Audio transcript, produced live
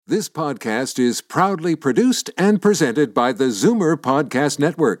This podcast is proudly produced and presented by the Zoomer Podcast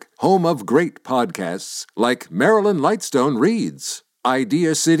Network, home of great podcasts like Marilyn Lightstone Reads,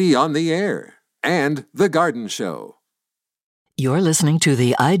 Idea City on the Air, and The Garden Show. You're listening to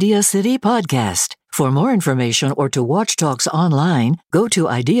the Idea City podcast. For more information or to watch talks online, go to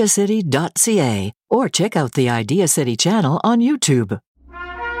ideacity.ca or check out the Idea City channel on YouTube.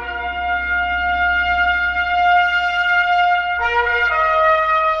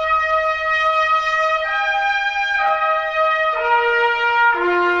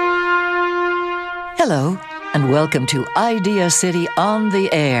 Hello, and welcome to Idea City on the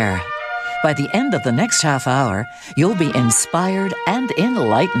Air. By the end of the next half hour, you'll be inspired and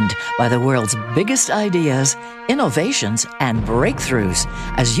enlightened by the world's biggest ideas, innovations, and breakthroughs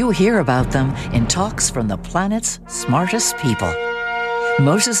as you hear about them in talks from the planet's smartest people.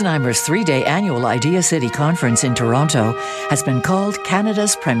 Moses Neimer's 3-day annual Idea City Conference in Toronto has been called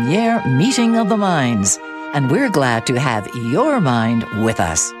Canada's premier meeting of the minds, and we're glad to have your mind with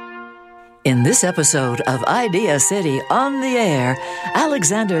us. In this episode of Idea City on the Air,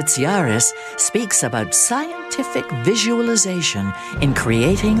 Alexander Tsiaras speaks about scientific visualization in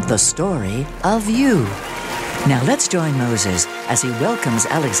creating the story of you. Now let's join Moses as he welcomes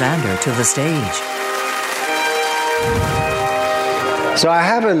Alexander to the stage. So I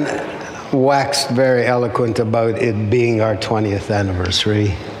haven't waxed very eloquent about it being our 20th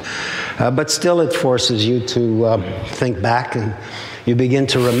anniversary, but still it forces you to think back, and you begin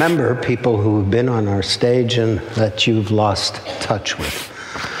to remember people who have been on our stage and that you've lost touch with.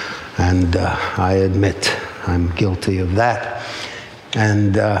 And I admit I'm guilty of that.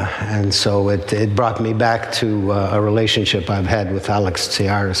 And so it brought me back to a relationship I've had with Alex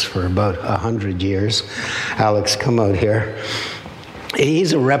Tsiaras for about 100 years. Alex, come out here.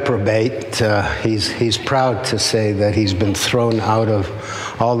 He's a reprobate. He's proud to say that he's been thrown out of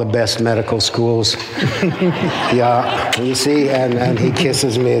all the best medical schools. Yeah, you see, and he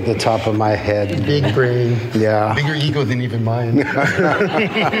kisses me at the top of my head. Big brain. Yeah. Bigger ego than even mine.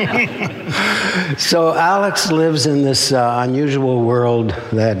 So Alex lives in this unusual world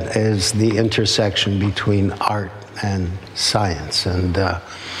that is the intersection between art and science. And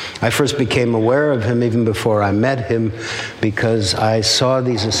I first became aware of him even before I met him because I saw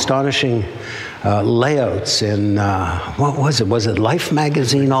these astonishing layouts in, what was it? Was it Life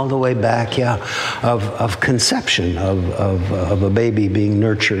magazine all the way back? Yeah, of conception, of a baby being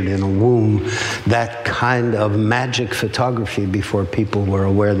nurtured in a womb. That kind of magic photography before people were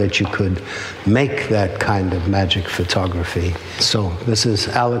aware that you could make that kind of magic photography. So this is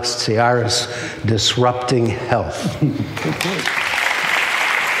Alex Tsiaras, Disrupting Health.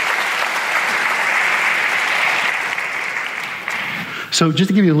 So just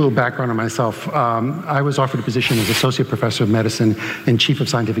to give you a little background on myself, I was offered a position as Associate Professor of Medicine and Chief of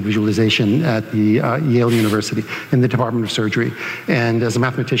Scientific Visualization at the Yale University in the Department of Surgery. And as a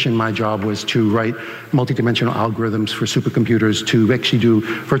mathematician, my job was to write multidimensional algorithms for supercomputers to actually do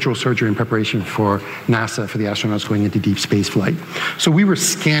virtual surgery in preparation for NASA, for the astronauts going into deep space flight. So we were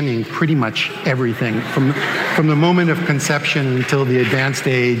scanning pretty much everything from the moment of conception until the advanced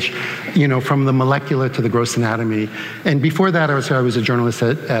age, you know, from the molecular to the gross anatomy. And before that, I was a journalist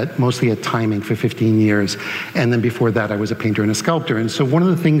mostly at Timing for 15 years. And then before that, I was a painter and a sculptor. And so one of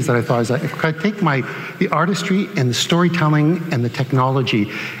the things that I thought is that if I take the artistry and the storytelling and the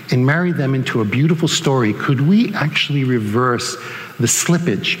technology and marry them into a beautiful story, could we actually reverse the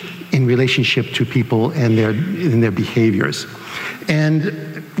slippage in relationship to people and their behaviors? And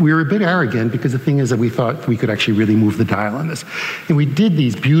we were a bit arrogant because the thing is that we thought we could actually really move the dial on this. And we did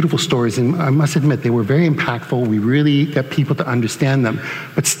these beautiful stories, and I must admit, they were very impactful. We really got people to understand them.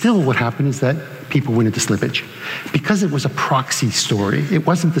 But still what happened is that people went into slippage. Because it was a proxy story, it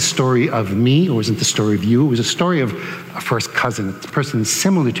wasn't the story of me, it wasn't the story of you, it was a story of a first cousin, a person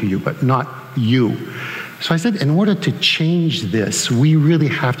similar to you, but not you. So I said, in order to change this, we really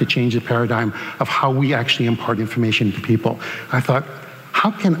have to change the paradigm of how we actually impart information to people. I thought, how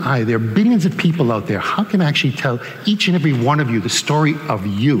can there are billions of people out there, how can I actually tell each and every one of you the story of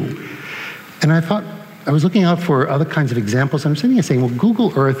you? And I thought, I was looking out for other kinds of examples. I'm sitting here saying, well,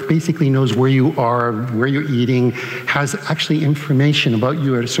 Google Earth basically knows where you are, where you're eating, has actually information about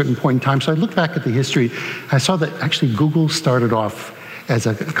you at a certain point in time. So I looked back at the history. I saw that actually Google started off as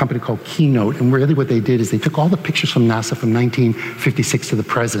a company called Keynote, and really what they did is they took all the pictures from NASA from 1956 to the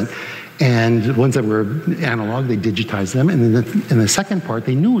present, and the ones that were analog, they digitized them, and then in the second part,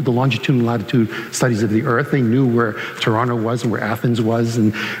 they knew the longitude and latitude studies of the Earth. They knew where Toronto was and where Athens was,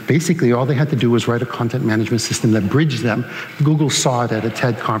 and basically all they had to do was write a content management system that bridged them. Google saw it at a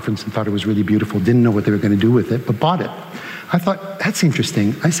TED conference and thought it was really beautiful, didn't know what they were going to do with it, but bought it. I thought, that's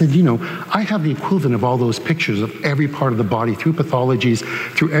interesting. I said, I have the equivalent of all those pictures of every part of the body through pathologies,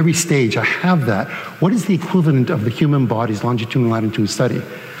 through every stage. I have that. What is the equivalent of the human body's longitudinal and latitude study?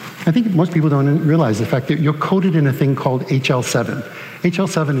 I think most people don't realize the fact that you're coded in a thing called HL7.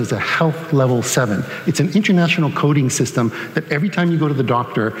 HL7 is a health level 7. It's an international coding system that every time you go to the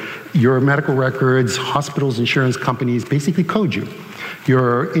doctor, your medical records, hospitals, insurance companies basically code you.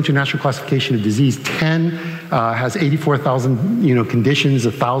 Your international classification of disease 10 has 84,000 conditions,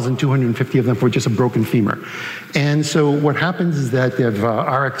 1,250 of them for just a broken femur. And so what happens is that they have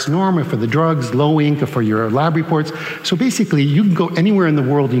RX norm for the drugs, low ink for your lab reports. So basically, you can go anywhere in the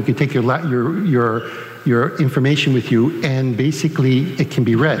world and you can take your information with you, and basically it can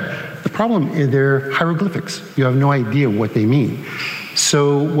be read. The problem is they're hieroglyphics. You have no idea what they mean.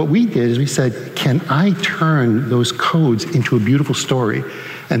 So what we did is we said, can I turn those codes into a beautiful story?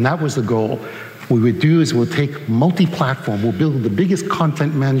 And that was the goal. What we would do is we'll take multi-platform, we'll build the biggest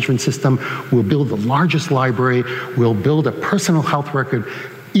content management system, we'll build the largest library, we'll build a personal health record.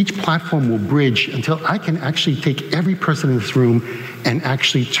 Each platform will bridge until I can actually take every person in this room and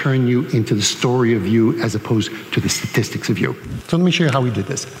actually turn you into the story of you as opposed to the statistics of you. So let me show you how we did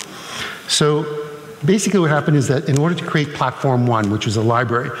this. So basically what happened is that in order to create Platform 1, which was a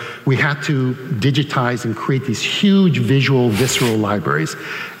library, we had to digitize and create these huge visual, visceral libraries.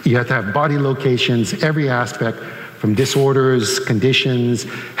 You have to have body locations, every aspect, from disorders, conditions,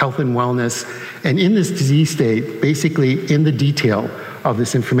 health and wellness. And in this disease state, basically in the detail of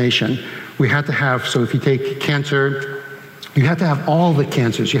this information, we had to have, so if you take cancer, you have to have all the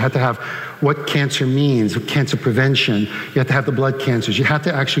cancers. You have to have what cancer means, cancer prevention. You have to have the blood cancers. You have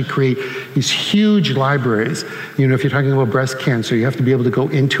to actually create these huge libraries. If you're talking about breast cancer, you have to be able to go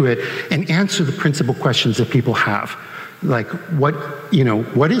into it and answer the principal questions that people have. Like, what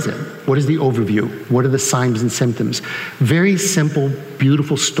is it? What is the overview? What are the signs and symptoms? Very simple,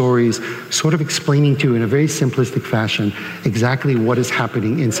 beautiful stories, sort of explaining to you in a very simplistic fashion exactly what is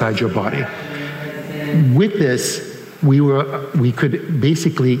happening inside your body. With this, we could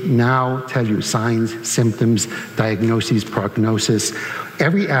basically now tell you signs, symptoms, diagnoses, prognosis,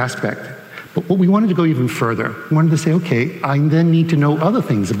 every aspect. But what we wanted to go even further. We wanted to say, okay, I then need to know other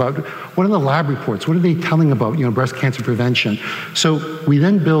things about what are the lab reports, what are they telling about breast cancer prevention. So we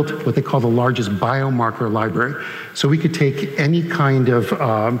then built what they call the largest biomarker library. So we could take any kind of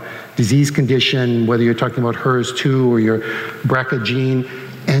disease condition, whether you're talking about HERS2 or your BRCA gene.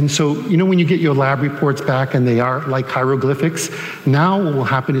 And so, when you get your lab reports back and they are like hieroglyphics, now what will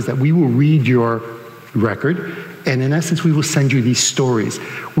happen is that we will read your record, and in essence, we will send you these stories.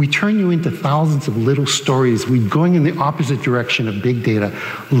 We turn you into thousands of little stories. We're going in the opposite direction of big data,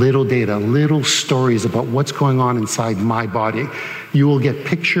 little stories about what's going on inside my body. You will get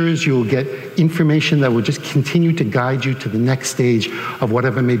pictures, you will get information that will just continue to guide you to the next stage of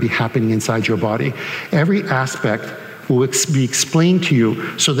whatever may be happening inside your body. Every aspect will be explained to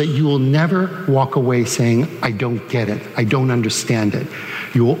you so that you will never walk away saying, I don't get it, I don't understand it.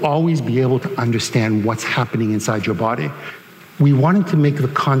 You will always be able to understand what's happening inside your body. We wanted to make the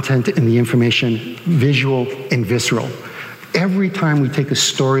content and the information visual and visceral. Every time we take a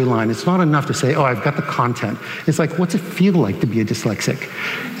storyline, it's not enough to say, oh, I've got the content. It's like, what's it feel like to be a dyslexic?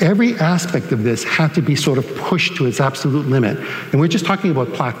 Every aspect of this had to be sort of pushed to its absolute limit. And we're just talking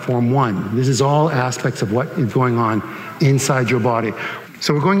about Platform 1. This is all aspects of what is going on inside your body.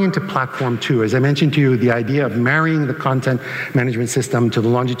 So we're going into Platform 2. As I mentioned to you, the idea of marrying the content management system to the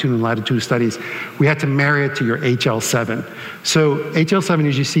longitude and latitude studies, we had to marry it to your HL7. So HL7,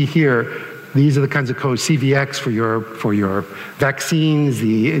 as you see here, these are the kinds of codes, CVX for your vaccines,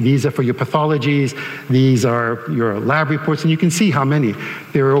 these are for your pathologies, these are your lab reports, and you can see how many.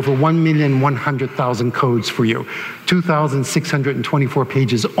 There are over 1,100,000 codes for you, 2,624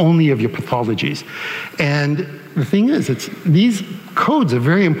 pages only of your pathologies. And the thing is, these codes are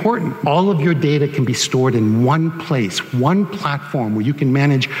very important. All of your data can be stored in one place, one platform where you can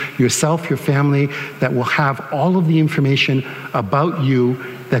manage yourself, your family, that will have all of the information about you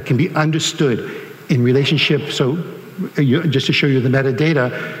that can be understood in relationship. So just to show you the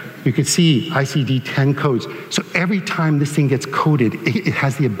metadata, you can see ICD-10 codes. So every time this thing gets coded, it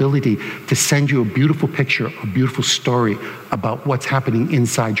has the ability to send you a beautiful picture, a beautiful story about what's happening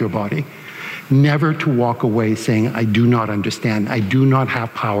inside your body. Never to walk away saying, I do not understand, I do not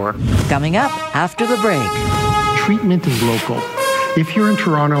have power. Coming up after the break. Treatment is local. If you're in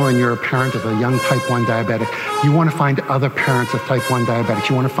Toronto and you're a parent of a young type 1 diabetic, you want to find other parents of type 1 diabetics.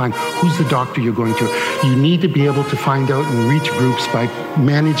 You want to find who's the doctor you're going to. You need to be able to find out and reach groups by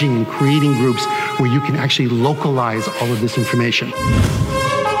managing and creating groups where you can actually localize all of this information.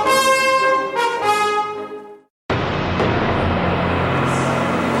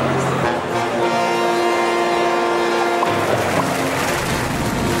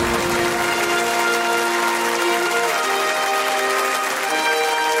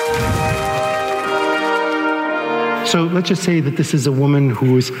 So let's just say that this is a woman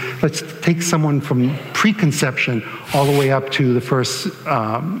who is, let's take someone from preconception all the way up to the first,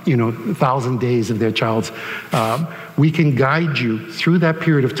 1,000 days of their child's. We can guide you through that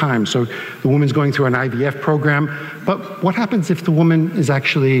period of time. So the woman's going through an IVF program, but what happens if the woman is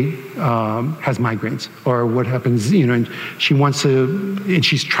actually has migraines? Or what happens, and she wants to, and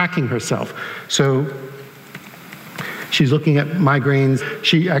she's tracking herself. So she's looking at migraines.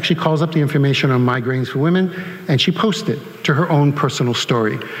 She actually calls up the information on migraines for women, and she posts it to her own personal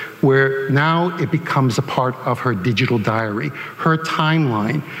story, where now it becomes a part of her digital diary, her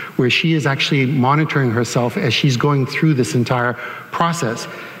timeline, where she is actually monitoring herself as she's going through this entire process.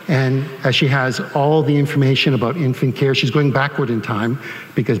 And as she has all the information about infant care, she's going backward in time,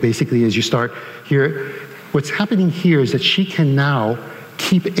 because basically as you start here, what's happening here is that she can now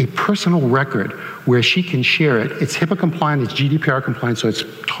keep a personal record where she can share it. It's HIPAA compliant, it's GDPR compliant, so it's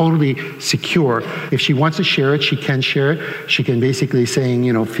totally secure. If she wants to share it, she can share it. She can basically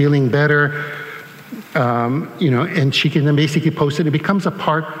saying, feeling better, and she can then basically post it. It becomes a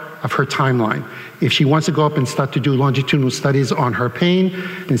part of her timeline. If she wants to go up and start to do longitudinal studies on her pain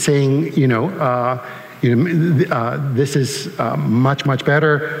and saying, this is much, much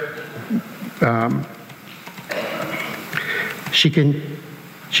better, she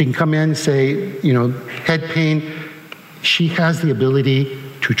can come in and say, head pain. She has the ability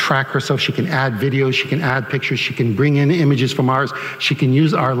to track herself. She can add videos, she can add pictures, she can bring in images from ours, she can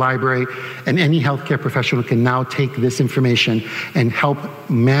use our library, and any healthcare professional can now take this information and help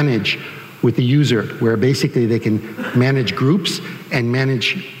manage with the user, where basically they can manage groups and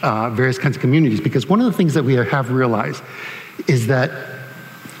manage various kinds of communities. Because one of the things that we have realized is that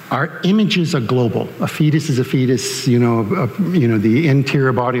our images are global. A fetus is a fetus, the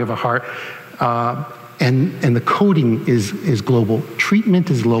interior body of a heart, and the coding is global. Treatment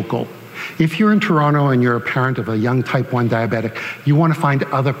is local. If you're in Toronto and you're a parent of a young type 1 diabetic, you want to find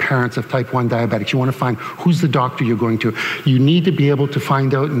other parents of type 1 diabetics. You want to find who's the doctor you're going to. You need to be able to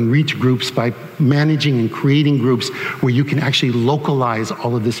find out and reach groups by managing and creating groups where you can actually localize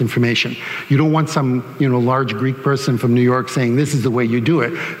all of this information. You don't want some large Greek person from New York saying this is the way you do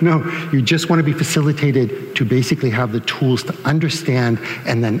it. No, you just want to be facilitated to basically have the tools to understand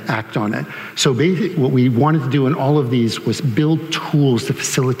and then act on it. So basically what we wanted to do in all of these was build tools to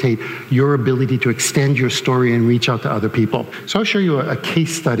facilitate your ability to extend your story and reach out to other people. So I'll show you a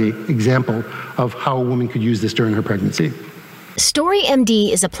case study example of how a woman could use this during her pregnancy.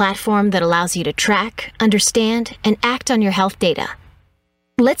 StoryMD is a platform that allows you to track, understand, and act on your health data.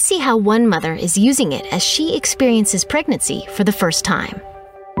 Let's see how one mother is using it as she experiences pregnancy for the first time.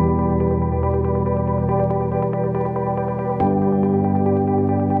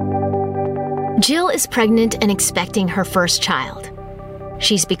 Jill is pregnant and expecting her first child.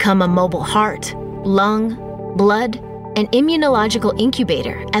 She's become a mobile heart, lung, blood, and immunological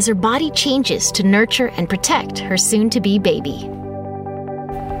incubator as her body changes to nurture and protect her soon-to-be baby.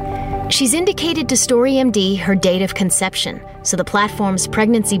 She's indicated to StoryMD her date of conception, so the platform's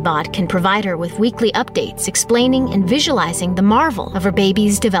pregnancy bot can provide her with weekly updates explaining and visualizing the marvel of her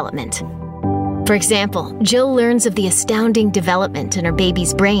baby's development. For example, Jill learns of the astounding development in her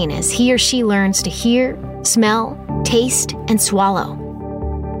baby's brain as he or she learns to hear, smell, taste, and swallow.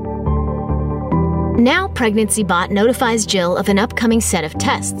 Now Pregnancy Bot notifies Jill of an upcoming set of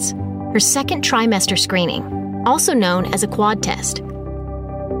tests, her second trimester screening, also known as a quad test.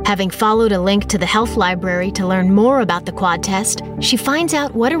 Having followed a link to the health library to learn more about the quad test, she finds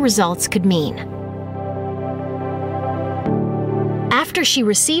out what her results could mean. After she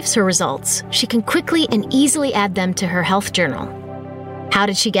receives her results, she can quickly and easily add them to her health journal. How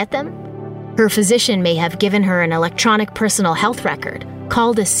did she get them? Her physician may have given her an electronic personal health record,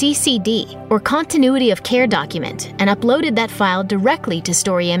 called a CCD, or Continuity of Care document, and uploaded that file directly to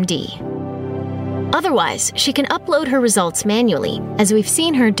StoryMD. Otherwise, she can upload her results manually, as we've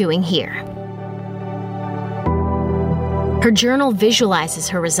seen her doing here. Her journal visualizes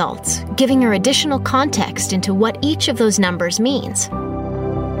her results, giving her additional context into what each of those numbers means.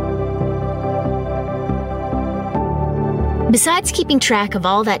 Besides keeping track of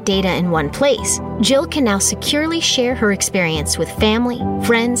all that data in one place, Jill can now securely share her experience with family,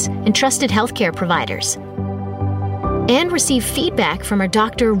 friends, and trusted healthcare providers, and receive feedback from her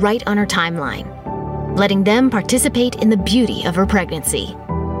doctor right on her timeline, letting them participate in the beauty of her pregnancy.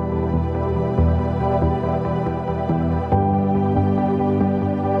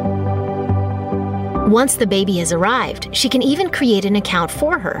 Once the baby has arrived, she can even create an account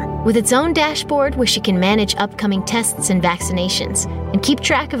for her, with its own dashboard where she can manage upcoming tests and vaccinations, and keep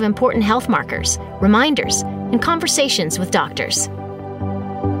track of important health markers, reminders, and conversations with doctors.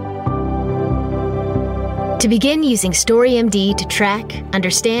 To begin using StoryMD to track,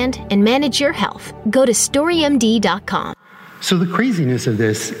 understand, and manage your health, go to StoryMD.com. So the craziness of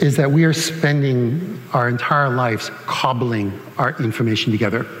this is that we are spending our entire lives cobbling our information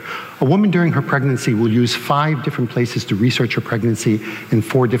together. A woman during her pregnancy will use 5 different places to research her pregnancy and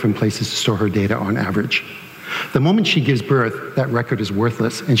 4 different places to store her data on average. The moment she gives birth, that record is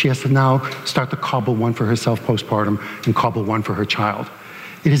worthless, and she has to now start to cobble one for herself postpartum and cobble one for her child.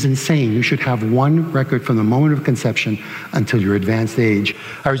 It is insane. You should have one record from the moment of conception until your advanced age.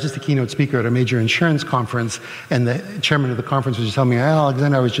 I was just a keynote speaker at a major insurance conference, and the chairman of the conference was just telling me,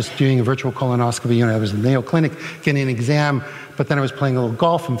 Alexander, I was just doing a virtual colonoscopy, I was in the Mayo Clinic getting an exam, but then I was playing a little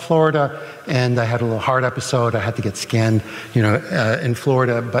golf in Florida, and I had a little heart episode. I had to get scanned, in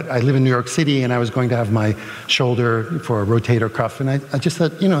Florida, but I live in New York City, and I was going to have my shoulder for a rotator cuff, and I just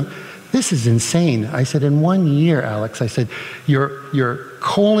thought, this is insane. I said, in 1 year, Alex, I said, your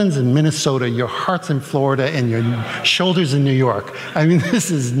colon's in Minnesota, your heart's in Florida, and your shoulder's in New York. I mean,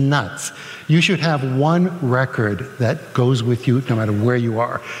 this is nuts. You should have one record that goes with you no matter where you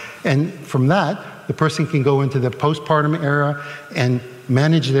are. And from that, the person can go into the postpartum era and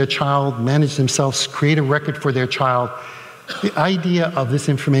manage their child, manage themselves, create a record for their child. The idea of this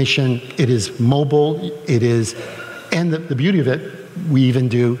information, it is mobile, and the beauty of it, we even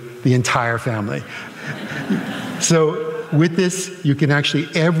do the entire family. So with this, you can actually,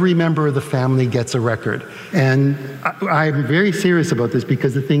 every member of the family gets a record. And I'm very serious about this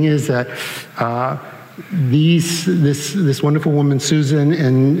because the thing is that this wonderful woman, Susan,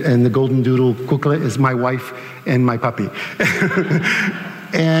 and the golden doodle, Kukla, is my wife and my puppy.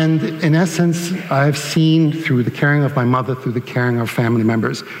 And in essence, I've seen through the caring of my mother, through the caring of family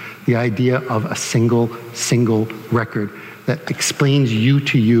members, the idea of a single record that explains you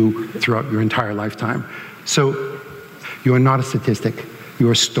to you throughout your entire lifetime. So you are not a statistic,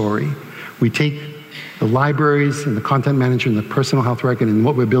 you're a story. We take the libraries and the content management and the personal health record, and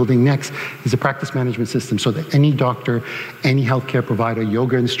what we're building next is a practice management system so that any doctor, any healthcare provider,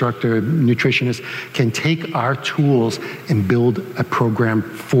 yoga instructor, nutritionist can take our tools and build a program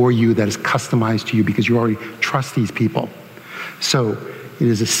for you that is customized to you because you already trust these people. So it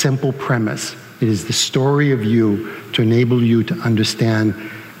is a simple premise. It is the story of you to enable you to understand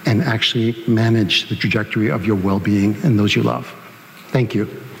and actually manage the trajectory of your well-being and those you love. Thank you.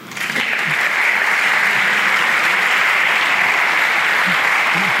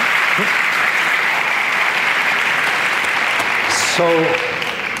 So,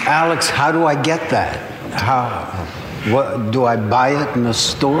 Alex, how do I get that? What do I buy it in a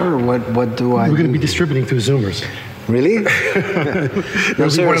store? Or what do I? We're going to be distributing through Zoomers. Really? No,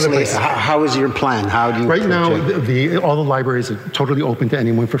 seriously, how is your plan? How do you Right now, all the libraries are totally open to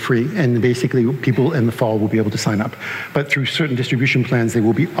anyone for free, and basically people in the fall will be able to sign up. But through certain distribution plans, they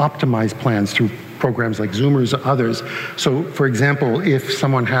will be optimized plans through programs like Zoomers or others. So, for example, if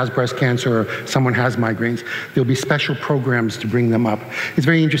someone has breast cancer or someone has migraines, there'll be special programs to bring them up. It's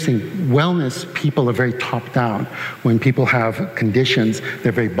very interesting. Wellness people are very top-down. When people have conditions,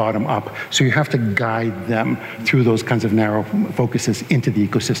 they're very bottom-up. So you have to guide them through those kinds of narrow focuses into the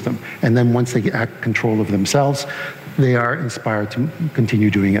ecosystem. And then once they get control of themselves, they are inspired to continue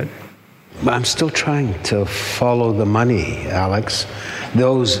doing it. But I'm still trying to follow the money, Alex.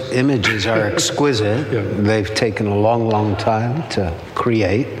 Those images are exquisite. Yeah. They've taken a long time to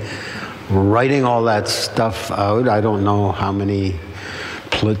create. Writing all that stuff out, I don't know how many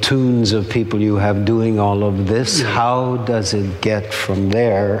platoons of people you have doing all of this. Yeah. How does it get from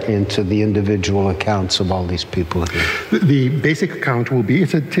there into the individual accounts of all these people here? The basic account will be,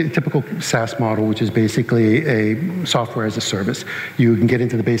 it's a typical SaaS model, which is basically a software as a service. You can get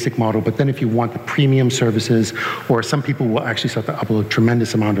into the basic model, but then if you want the premium services, or some people will actually start to upload a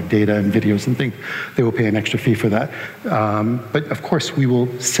tremendous amount of data and videos and things, they will pay an extra fee for that. But of course, we will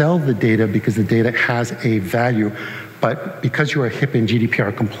sell the data because the data has a value. But because you are HIPAA and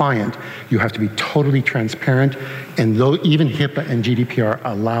GDPR compliant, you have to be totally transparent. And though even HIPAA and GDPR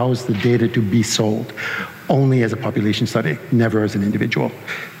allows the data to be sold only as a population study, never as an individual.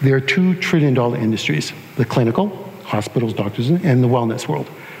 There are $2 trillion industries, the clinical, hospitals, doctors, and the wellness world.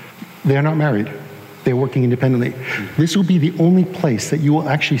 They're not married. They're working independently. This will be the only place that you will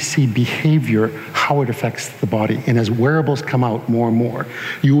actually see behavior, how it affects the body. And as wearables come out more and more,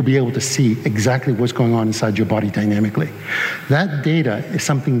 you will be able to see exactly what's going on inside your body dynamically. That data is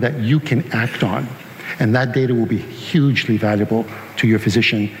something that you can act on. And that data will be hugely valuable to your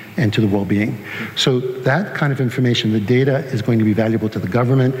physician and to the well-being. So that kind of information, the data is going to be valuable to the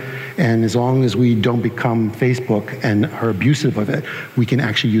government, and as long as we don't become Facebook and are abusive of it, we can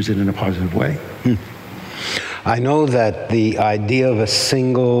actually use it in a positive way. I know that the idea of a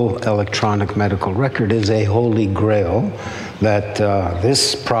single electronic medical record is a holy grail that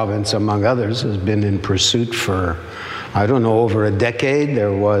this province, among others, has been in pursuit for, I don't know, over a decade.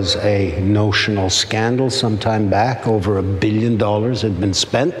 There was a notional scandal some time back. Over $1 billion had been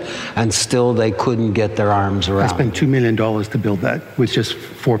spent, and still they couldn't get their arms around. I spent $2 million to build that with just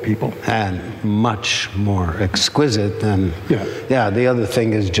 4 people. And much more exquisite than... Yeah, the other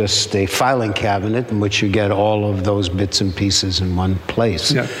thing is just a filing cabinet in which you get all of those bits and pieces in one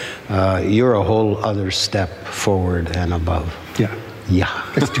place. Yeah. You're a whole other step forward and above. Yeah. Yeah.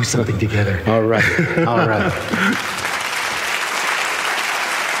 Let's do something together. All right. All right.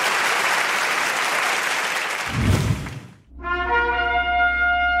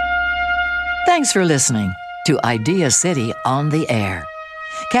 Thanks for listening to Idea City on the Air.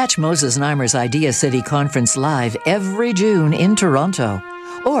 Catch Moses Neimer's Idea City Conference live every June in Toronto,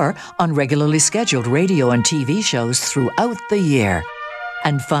 or on regularly scheduled radio and TV shows throughout the year.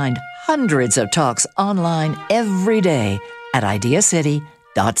 And find hundreds of talks online every day at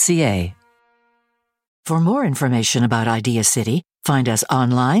ideacity.ca. For more information about Idea City, find us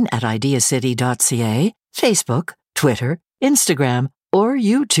online at ideacity.ca, Facebook, Twitter, Instagram, or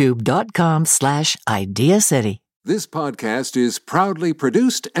youtube.com/IdeaCity. This podcast is proudly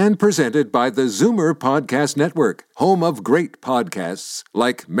produced and presented by the Zoomer Podcast Network, home of great podcasts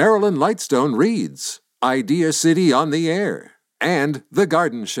like Marilyn Lightstone Reads, Idea City on the Air, and The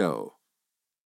Garden Show.